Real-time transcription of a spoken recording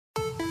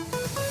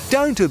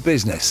Down to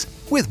Business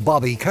with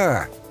Bobby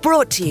Kerr.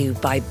 Brought to you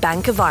by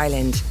Bank of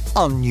Ireland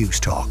on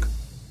Newstalk.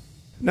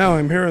 Now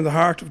I'm here in the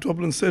heart of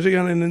Dublin City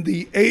and in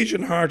the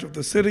Asian heart of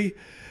the city,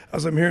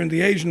 as I'm here in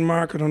the Asian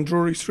market on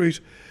Drury Street,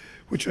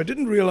 which I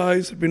didn't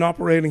realise had been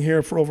operating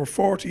here for over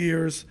 40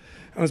 years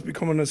and has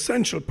become an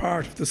essential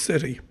part of the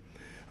city.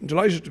 I'm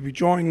delighted to be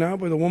joined now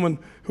by the woman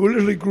who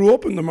literally grew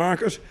up in the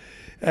market,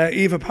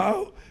 Eva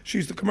Powell.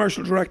 She's the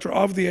Commercial Director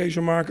of the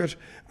Asian market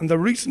and the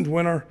recent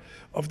winner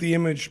of the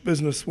Image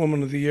Business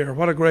Woman of the Year.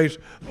 What a great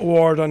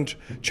award and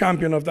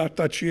champion of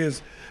that she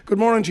is. Good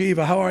morning to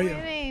Eva, how are you?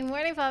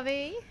 Morning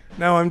Bobby.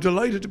 Now I'm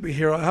delighted to be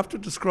here. I have to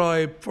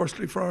describe,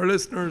 firstly for our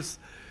listeners,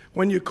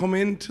 when you come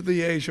into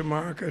the Asian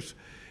market,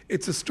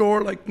 it's a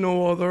store like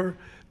no other.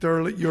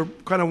 You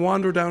kind of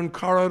wander down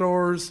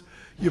corridors,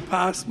 you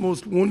pass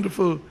most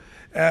wonderful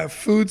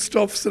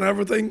foodstuffs and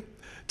everything.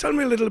 Tell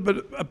me a little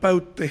bit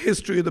about the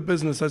history of the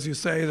business, as you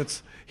say,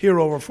 that's here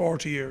over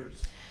 40 years.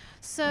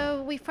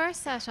 So we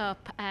first set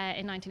up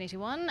in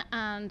 1981,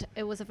 and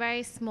it was a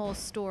very small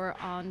store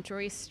on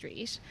Drury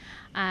Street.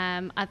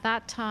 At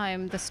that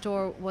time, the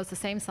store was the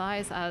same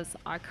size as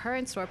our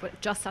current store, but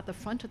just at the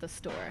front of the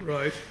store.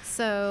 Right.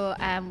 So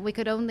we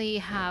could only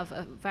have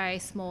a very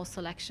small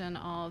selection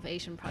of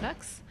Asian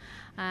products.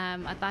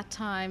 At that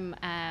time,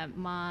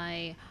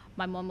 my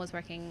mum was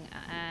working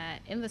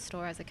in the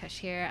store as a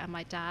cashier, and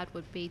my dad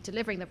would be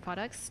delivering the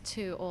products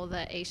to all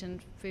the Asian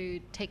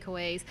food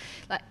takeaways.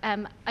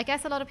 I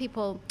guess a lot of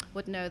people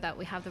would know that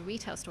we have the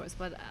retail stores,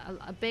 but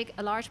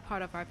a large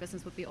part of our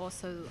business would be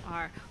also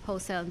our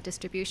wholesale and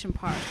distribution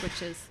part,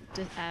 which is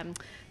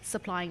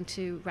supplying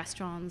to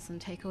restaurants and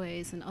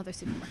takeaways and other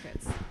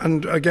supermarkets.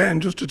 And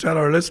again, just to tell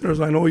our listeners,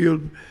 I know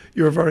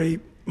you're very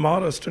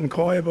modest and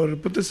coy about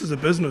it, but this is a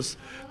business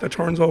that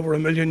turns over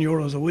 €1 million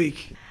a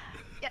week.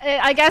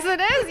 I guess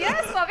it is,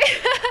 yes, Bobby.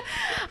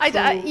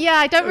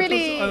 I don't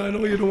really. I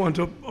know you don't want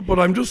to, but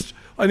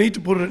I need to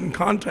put it in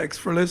context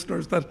for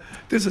listeners that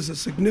this is a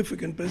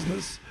significant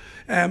business.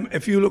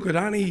 If you look at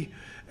any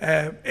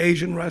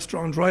Asian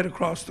restaurant right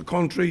across the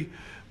country,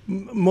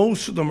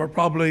 most of them are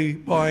probably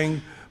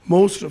buying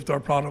most of their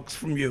products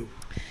from you.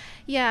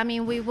 Yeah, I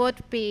mean, we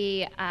would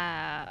be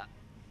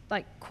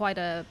quite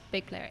a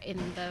big player in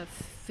the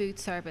food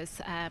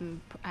service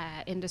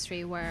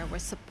industry, where we're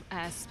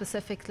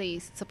specifically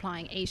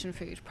supplying Asian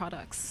food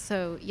products.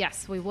 So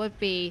yes, we would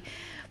be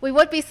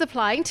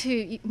supplying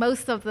to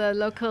most of the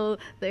local.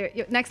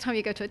 Next time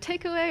you go to a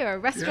takeaway or a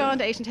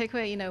restaurant, Asian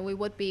takeaway, we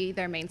would be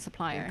their main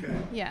supplier.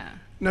 Okay. Yeah.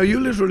 Now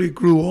you literally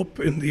grew up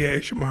in the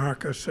Asian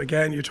market.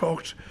 Again, you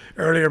talked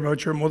earlier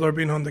about your mother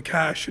being on the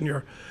cash and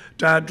your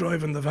dad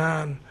driving the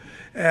van.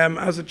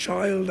 As a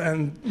child,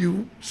 and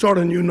you sort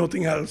of knew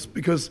nothing else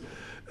because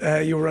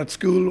you were at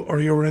school or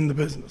you were in the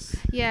business.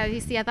 Yeah, you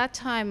see, at that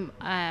time,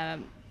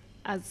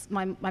 as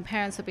my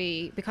parents would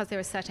be, because they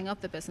were setting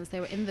up the business,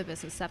 they were in the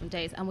business 7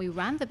 days, and we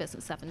ran the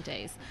business 7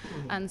 days.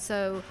 Mm-hmm. And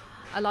so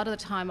a lot of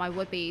the time I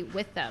would be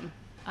with them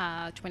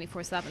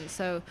 24/7.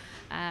 So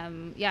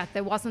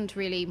there wasn't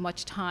really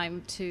much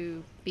time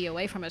to be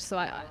away from it. So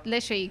I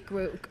literally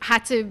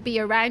had to be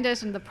around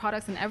it and the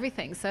products and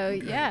everything. So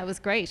it was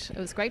great. It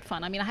was great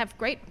fun. I mean, I have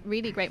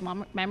really great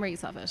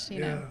memories of it. You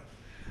know.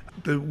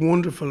 The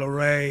wonderful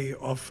array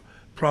of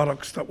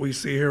products that we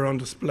see here on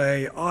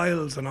display,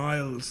 aisles and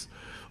aisles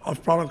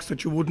of products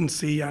that you wouldn't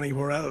see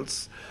anywhere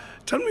else.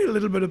 Tell me a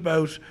little bit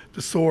about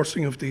the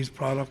sourcing of these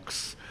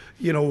products,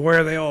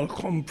 where they all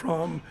come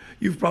from.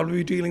 You've probably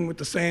been dealing with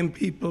the same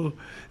people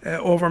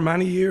over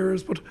many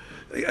years, but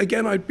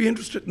again, I'd be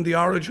interested in the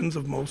origins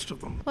of most of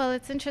them. Well,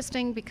 it's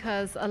interesting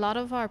because a lot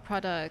of our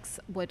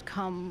products would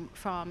come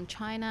from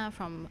China,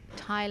 from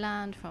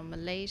Thailand, from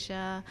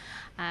Malaysia,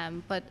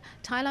 but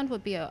Thailand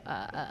would be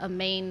a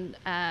main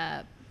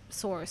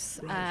source.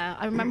 Right.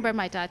 I remember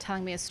my dad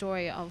telling me a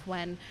story of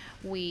when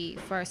we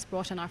first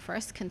brought in our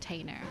first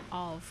container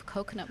of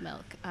coconut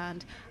milk,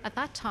 and at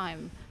that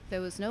time there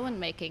was no one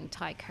making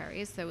Thai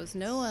curries. There was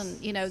no one,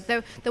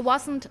 there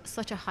wasn't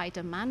such a high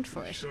demand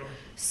for it. Sure.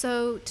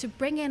 So to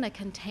bring in a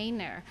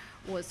container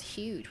was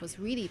huge, was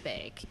really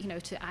big,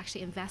 to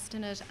actually invest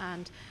in it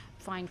and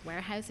find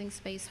warehousing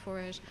space for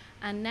it.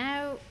 And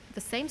now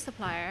the same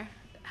supplier,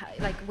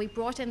 we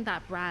brought in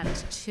that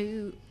brand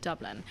to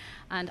Dublin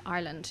and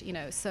Ireland,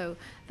 so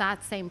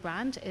that same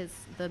brand is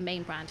the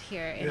main brand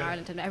here in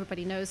Ireland, and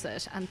everybody knows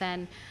it. And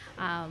then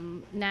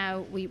now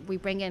we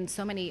bring in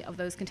so many of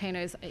those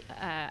containers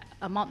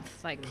a month,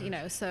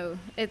 so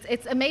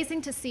it's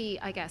amazing to see,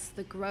 I guess,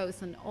 the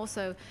growth. And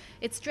also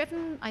it's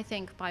driven, I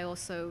think, by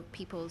also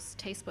people's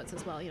taste buds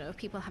as well,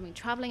 people having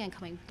traveling and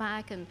coming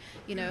back, and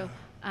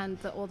and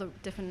all the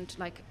different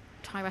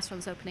Thai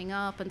restaurants opening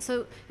up, and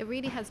so it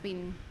really has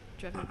been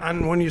driven.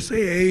 And when you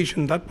say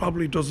Asian, that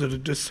probably does it a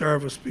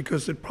disservice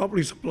because it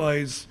probably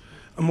supplies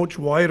a much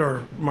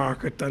wider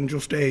market than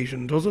just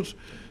Asian, does it?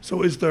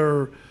 So is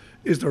there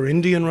is there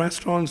Indian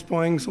restaurants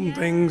buying some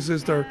things?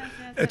 Is there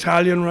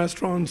Italian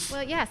restaurants?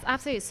 Well, yes,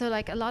 absolutely. So,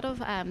 like a lot of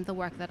the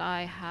work that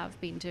I have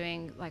been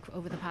doing, like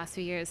over the past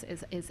few years,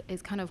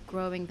 is kind of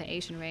growing the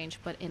Asian range,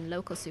 but in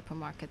local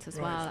supermarkets as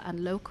well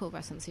and local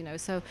restaurants. You know,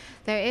 so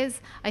there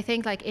is, I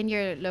think, like in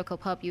your local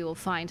pub, you will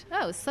find,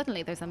 oh,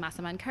 suddenly there's a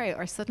massaman curry,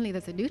 or suddenly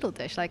there's a noodle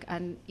dish, like,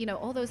 and you know,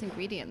 all those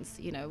ingredients.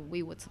 You know,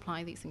 we would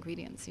supply these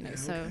ingredients. You know,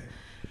 so.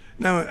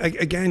 Now,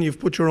 again, you've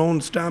put your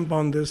own stamp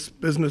on this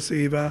business,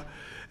 Eva.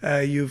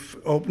 You've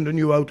opened a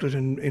new outlet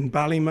in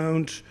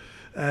Ballymount.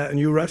 A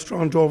new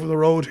restaurant over the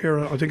road here.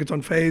 I think it's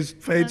on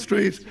Fade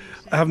Street.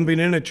 I haven't been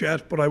in it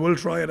yet, but I will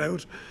try it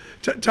out.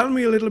 Tell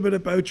me a little bit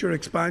about your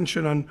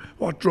expansion and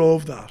what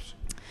drove that.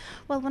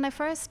 Well, when I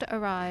first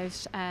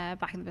arrived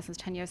back in the business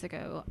 10 years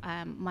ago,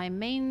 my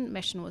main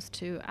mission was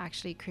to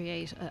actually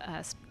create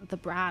the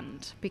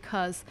brand,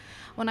 because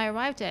when I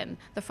arrived in,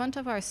 the front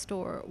of our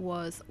store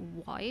was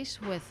white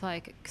with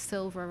like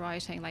silver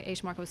writing, like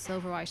Asian market with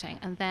silver writing,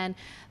 and then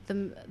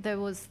there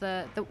was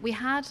we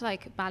had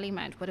like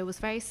Ballymount, but it was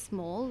very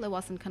small. It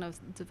wasn't kind of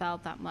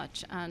developed that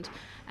much, and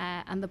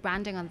the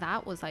branding on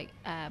that was like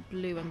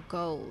blue and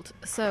gold.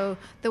 So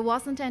there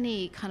wasn't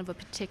any kind of a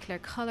particular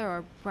color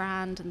or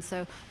brand, and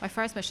so my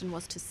first mission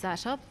was to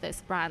set up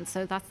this brand.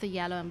 So that's the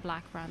yellow and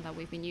black brand that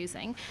we've been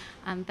using,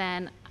 and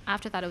then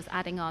after that I was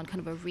adding on kind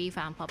of a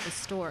revamp of the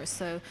store.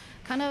 So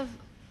kind of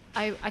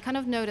I kind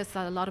of noticed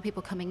that a lot of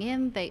people coming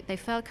in, they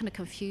felt kind of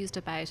confused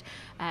about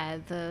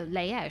the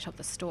layout of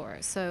the store.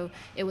 So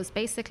it was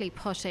basically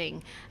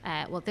putting,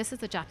 well, this is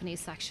the Japanese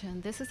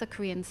section, this is the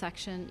Korean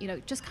section, you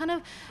know, just kind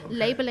of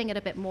labeling it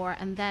a bit more,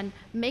 and then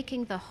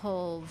making the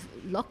whole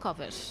look of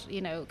it,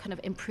 you know, kind of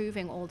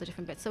improving all the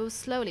different bits. So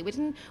slowly, we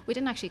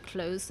didn't actually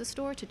close the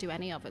store to do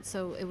any of it.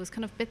 So it was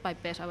kind of bit by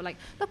bit. I would like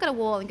look at a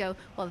wall and go,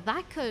 well,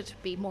 that could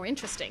be more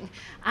interesting,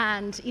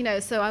 and you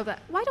know, so I was like,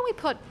 why don't we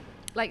put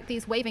like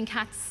these waving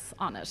cats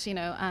on it, you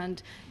know,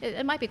 and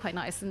it might be quite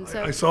nice. And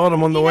so I saw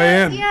them on the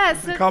way in.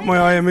 Yes, it caught my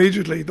eye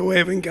immediately, the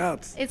waving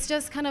cats. It's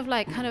just kind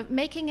of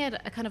making it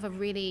a kind of a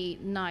really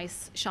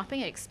nice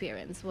shopping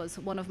experience was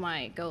one of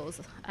my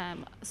goals.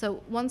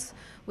 So once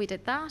we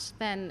did that,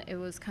 then it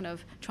was kind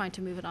of trying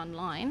to move it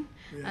online.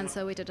 And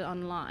so we did it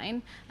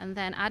online, and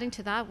then adding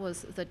to that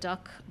was the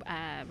duck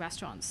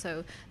restaurant.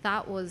 So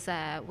that was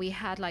we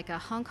had like a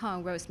Hong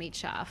Kong roast meat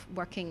chef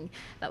working,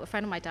 that a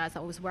friend of my dad's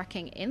that was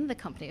working in the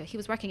company. He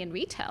was working in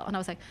retail, and I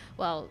was like,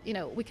 well, you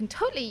know, we can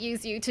totally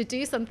use you to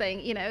do something,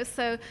 you know.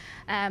 So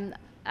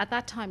at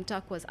that time,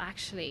 duck was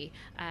actually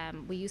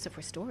we used it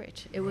for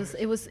storage. It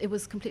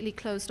was completely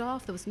closed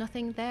off. There was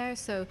nothing there.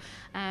 So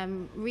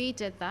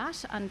redid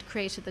that and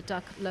created the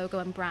duck logo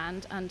and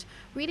brand, and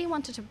really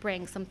wanted to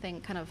bring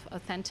something kind of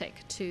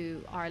authentic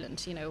to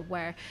Ireland, you know,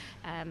 where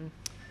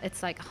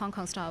it's like Hong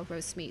Kong style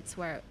roast meats,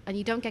 and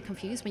you don't get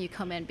confused when you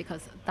come in,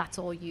 because that's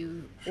all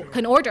you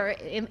can order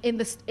in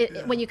this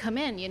when you come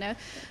in, you know.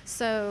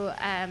 So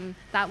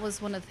that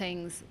was one of the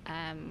things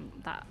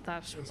that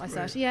I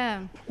said.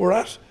 Yeah. We're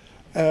at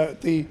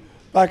the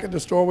back at the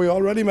store. We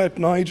already met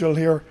Nigel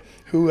here,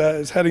 who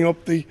is heading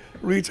up the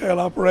retail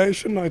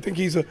operation. I think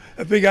he's a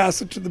big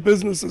asset to the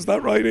business. Is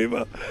that right,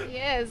 Eva? He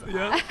is.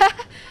 Yeah.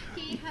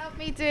 He helped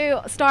me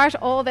to start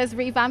all this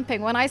revamping.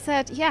 When I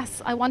said,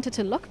 yes, I wanted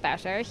to look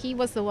better, he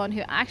was the one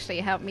who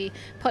actually helped me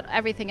put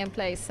everything in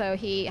place. So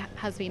he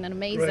has been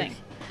amazing. Right.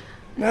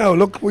 Now,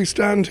 look, we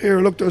stand here.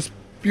 Look, there's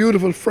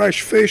beautiful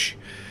fresh fish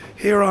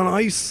here on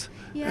ice.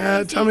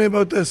 Yeah, tell me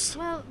about this.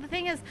 Well, the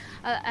thing is,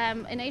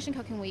 in Asian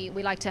cooking, we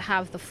like to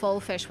have the full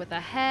fish with the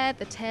head,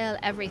 the tail,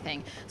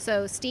 everything.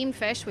 So steamed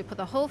fish, we put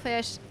the whole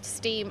fish,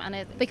 steam,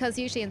 and because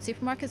usually in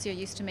supermarkets you're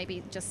used to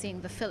maybe just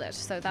seeing the fillet.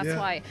 So that's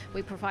why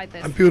we provide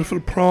this. And beautiful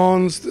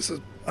prawns. This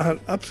is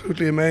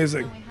absolutely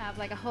amazing. And we have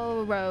like a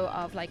whole row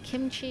of like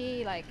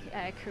kimchi, like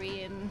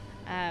Korean.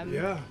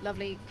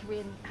 Lovely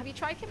Korean. Have you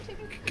tried kimchi?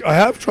 I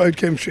have tried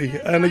kimchi,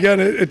 and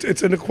again,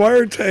 it's an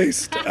acquired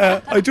taste.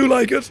 I do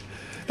like it.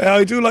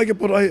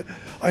 But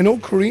I know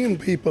Korean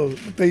people,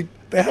 they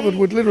have it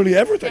with literally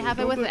everything. They have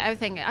it with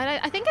everything.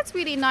 I think it's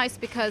really nice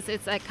because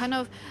it's a kind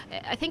of,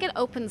 I think it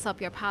opens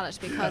up your palate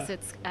because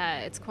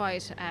it's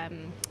quite,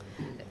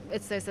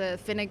 there's a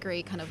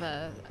vinegary kind of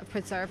a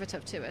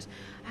preservative to it.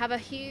 I have a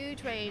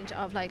huge range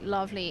of like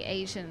lovely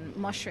Asian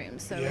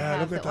mushrooms. So we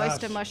have the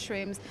oyster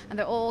mushrooms, and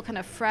they're all kind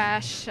of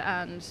fresh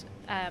and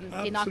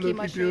enoki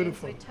mushrooms.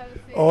 Beautiful. With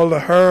tofu. All the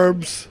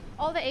herbs.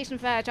 All the Asian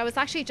veg. I was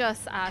actually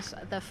just at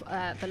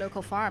the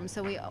local farm,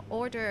 so we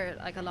order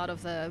like a lot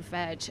of the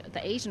veg,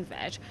 the Asian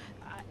veg.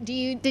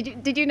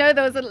 Did you know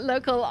there was a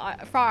local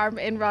farm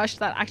in Rush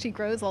that actually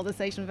grows all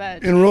this Asian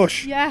veg? In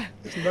Rush? Yeah.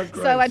 Isn't that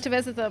great? So I went to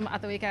visit them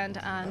at the weekend,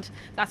 and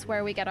that's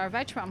where we get our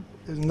veg from.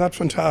 Isn't that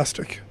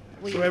fantastic?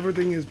 So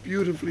everything is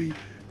beautifully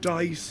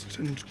diced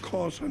and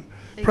cut, and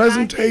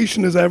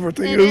presentation is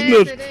everything, isn't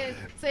it? It is.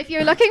 So if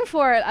you're looking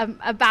for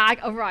a bag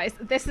of rice,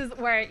 this is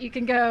where you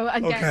can go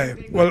and get it.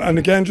 Okay, well, and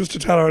again, just to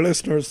tell our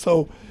listeners,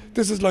 so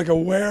this is like a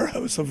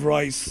warehouse of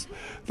rice.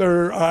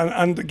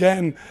 And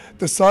again,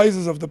 the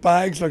sizes of the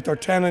bags, like they're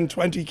 10 and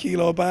 20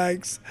 kilo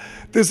bags.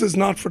 This is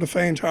not for the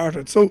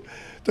faint-hearted. So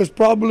there's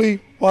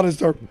probably,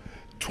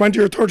 20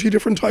 or 30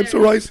 different types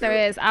of rice?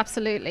 There is,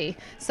 absolutely.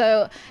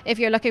 So if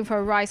you're looking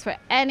for rice for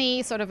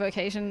any sort of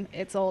occasion,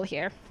 it's all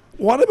here.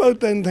 What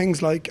about then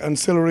things like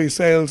ancillary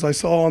sales? I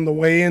saw on the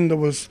way in there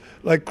was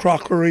like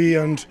crockery,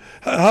 and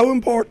how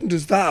important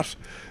is that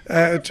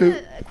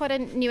Quite a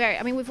new area.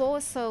 I mean, we've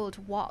always sold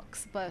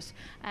woks, but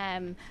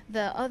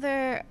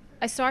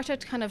I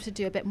started kind of to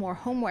do a bit more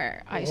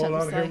homeware items. Hold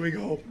on, here we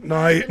go.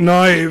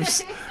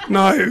 Knives.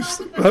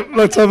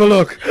 Let's have a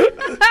look.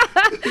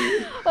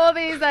 All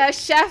these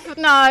chef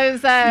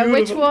knives.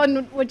 Which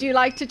one would you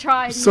like to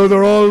try? So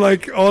they're all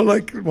like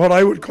what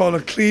I would call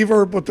a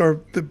cleaver, but they're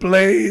the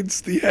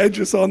blades, the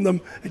edges on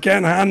them,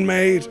 again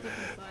handmade.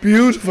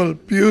 Beautiful,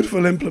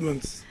 beautiful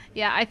implements.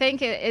 Yeah, I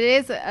think it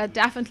is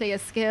definitely a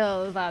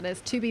skill that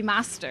is to be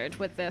mastered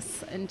with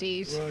this,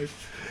 indeed. Right.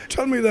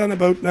 Tell me then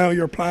about now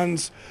your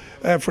plans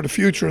for the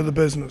future of the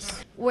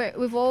business.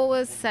 We've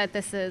always said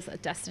this is a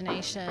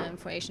destination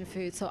for Asian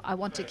food, so I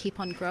want to keep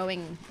on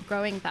growing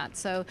that.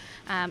 So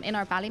in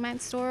our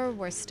Ballymount store,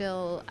 we're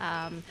still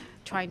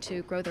trying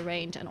to grow the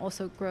range and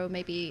also grow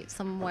maybe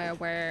somewhere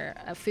where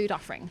a food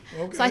offering.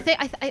 Okay. So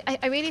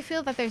I really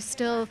feel that there's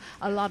still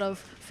a lot of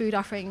food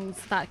offerings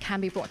that can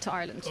be brought to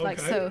Ireland.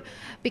 Okay.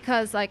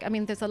 Because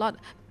there's a lot.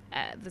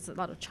 There's a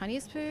lot of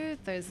Chinese food.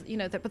 There's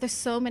but there's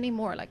so many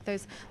more.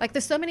 There's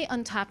so many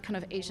untapped kind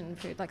of Asian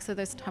food. So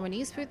there's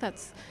Taiwanese food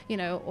that's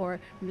or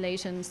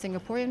Malaysian,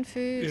 Singaporean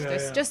food.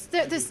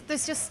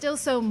 There's just still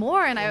so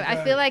more. And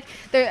I feel like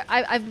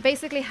I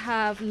basically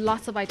have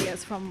lots of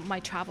ideas from my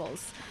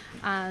travels,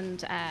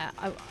 and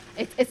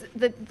it's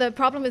the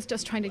problem is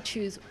just trying to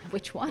choose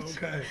which one.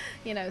 Okay.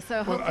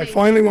 So hopefully. I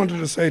finally wanted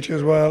to say to you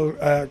as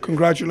well,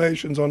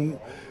 congratulations on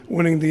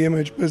winning the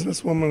Image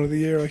Businesswoman of the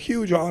Year, a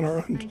huge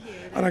honour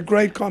and a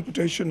great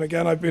competition.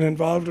 Again, I've been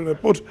involved in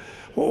it, but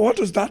what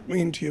does that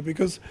mean to you?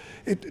 Because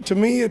to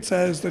me it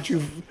says that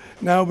you've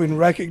now been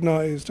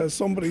recognised as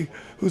somebody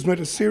who's made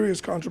a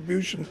serious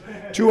contribution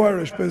to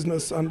Irish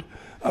business, and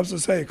as I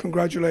say,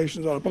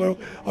 congratulations on it. But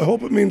I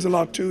hope it means a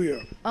lot to you.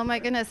 Oh my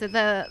goodness, it's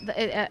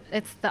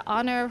the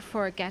honour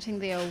for getting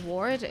the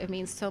award. It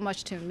means so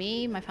much to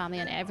me, my family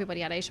and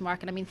everybody at Asian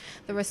Market. I mean,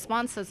 the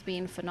response has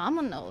been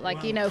phenomenal.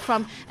 Wow.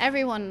 From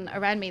everyone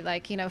around me,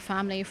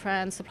 family,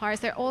 friends,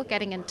 suppliers, they're all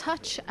getting in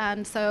touch.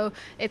 And so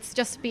it's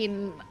just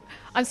been,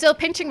 I'm still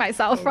pinching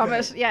myself from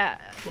it, yeah.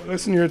 Well,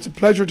 listen here, it's a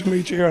pleasure to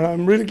meet you here, and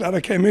I'm really glad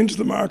I came into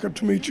the market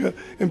to meet you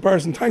in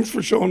person. Thanks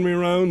for showing me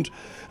around,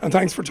 and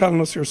thanks for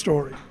telling us your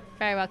story.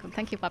 Very welcome.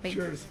 Thank you, Bobby.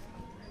 Cheers.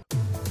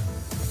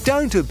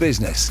 Down to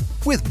Business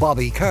with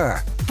Bobby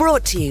Kerr.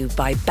 Brought to you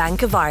by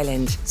Bank of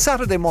Ireland.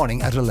 Saturday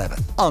morning at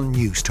 11 on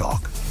News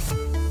Talk.